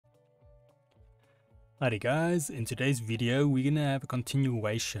Alrighty guys, in today's video we're going to have a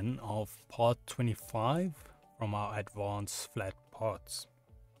continuation of part 25 from our advanced flat parts.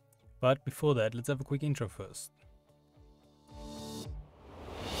 But before that, let's have a quick intro first.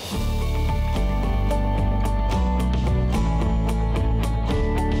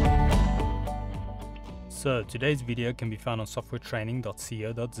 So today's video can be found on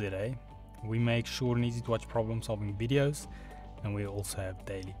softwaretraining.co.za. We make short and easy to watch problem solving videos, and we also have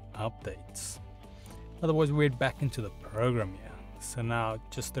daily updates. Otherwise, we're back into the program here. So now,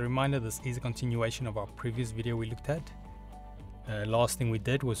 just a reminder, this is a continuation of our previous video we looked at. Last thing we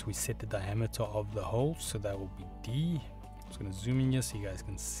did was we set the diameter of the hole, so that will be D. I'm just going to zoom in here so you guys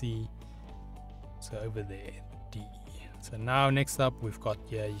can see. So over there, D. So now next up, we've got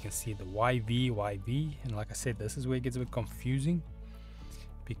here, you can see the YV, and like I said, this is where it gets a bit confusing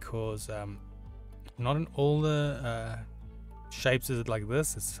because not in all the shapes is it like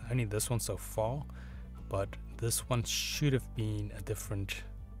this. It's only this one so far. But this one should have been a different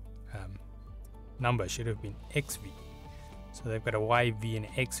number, should have been XV. So they've got a YV and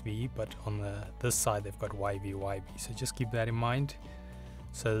XV, but on this side they've got YV. So just keep that in mind.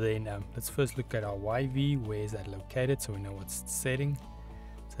 So then let's first look at our YV. Where is that located so we know what's setting.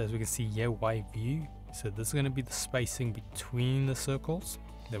 So as we can see here, YV. So this is going to be the spacing between the circles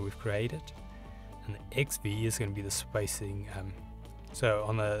that we've created. And the XV is going to be the spacing so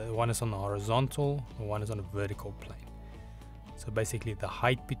on the one is on the horizontal, the one is on a vertical plane. So basically the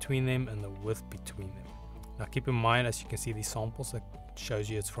height between them and the width between them. Now keep in mind, as you can see these samples, that shows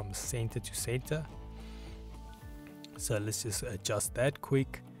you it's from center to center. So let's just adjust that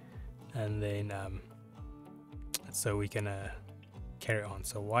quick, and then so we can carry on.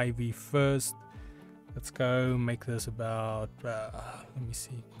 So YV first. Let's go make this about let me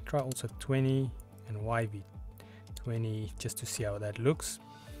see, try also 20 and YV 20 just to see how that looks.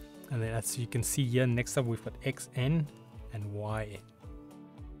 And then as you can see here, next up we've got XN and YN.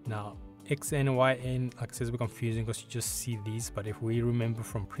 Now XN and YN, like I said, is a bit confusing because you just see these, but if we remember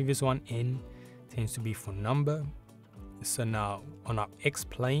from previous one, N tends to be for number. So now on our X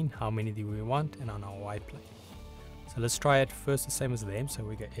plane, how many do we want, and on our Y plane. So let's try it first the same as them. So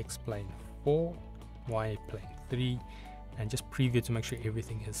we get X plane 4, Y plane 3, and just preview to make sure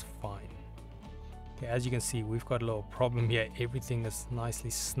everything is fine. Okay, as you can see, we've got a little problem here. Everything is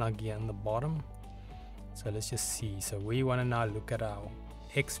nicely snug here in the bottom. So let's just see. So we want to now look at our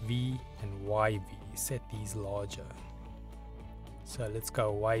XV and YV. Set these larger. So let's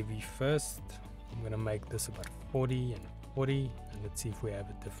go YV first. I'm going to make this about 40 and 40, and let's see if we have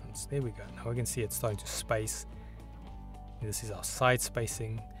a difference. There we go. Now we can see it's starting to space. This is our side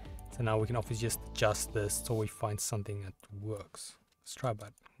spacing. So now we can obviously just adjust this till we find something that works. Let's try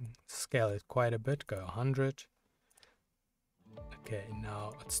about scale it quite a bit, go 100. Okay,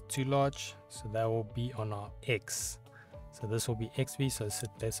 now it's too large, so that will be on our X. So this will be XV, so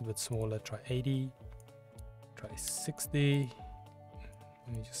that's a bit smaller. Try 80, try 60.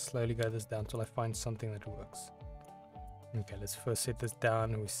 Let me just slowly go this down till I find something that works. Okay, let's first set this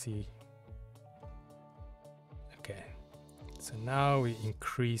down and we see. Okay, so now we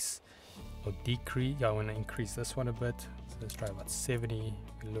increase or decrease. I want to increase this one a bit. So let's try about 70.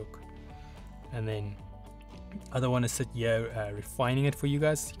 Look, and then other one is sit here refining it for you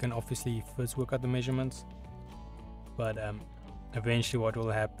guys. You can obviously first work out the measurements, but eventually what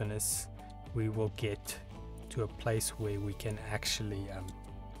will happen is we will get to a place where we can actually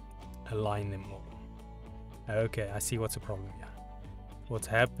align them all. Okay, I see what's the problem here. What's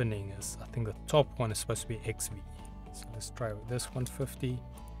happening is I think the top one is supposed to be XV. So let's try with this 150,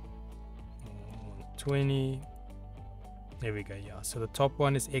 120. There we go. Yeah, so the top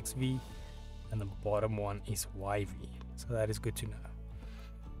one is XV and the bottom one is YV. So that is good to know.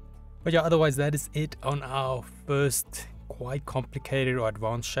 But yeah, otherwise that is it on our first quite complicated or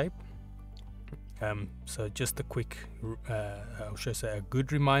advanced shape. So just a quick should I say a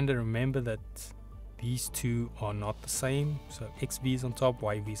good reminder, remember that these two are not the same. So XV is on top,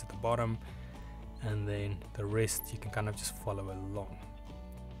 YV is at the bottom, and then the rest you can kind of just follow along.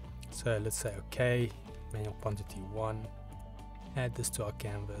 So let's say okay, manual quantity 1, add this to our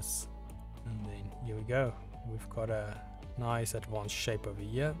canvas, and then here we go. We've got a nice advanced shape over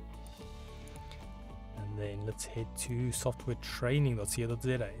here. And then let's head to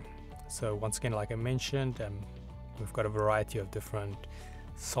softwaretraining.co.za. So once again, like I mentioned, we've got a variety of different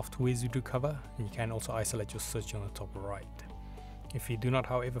softwares we do cover, and you can also isolate your search on the top right. If you do not,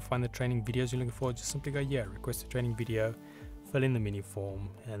 however, find the training videos you're looking for, just simply go here, request a training video, fill in the mini form,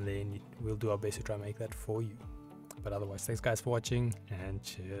 and then we'll do our best to try and make that for you. But otherwise, thanks guys for watching, and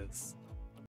cheers.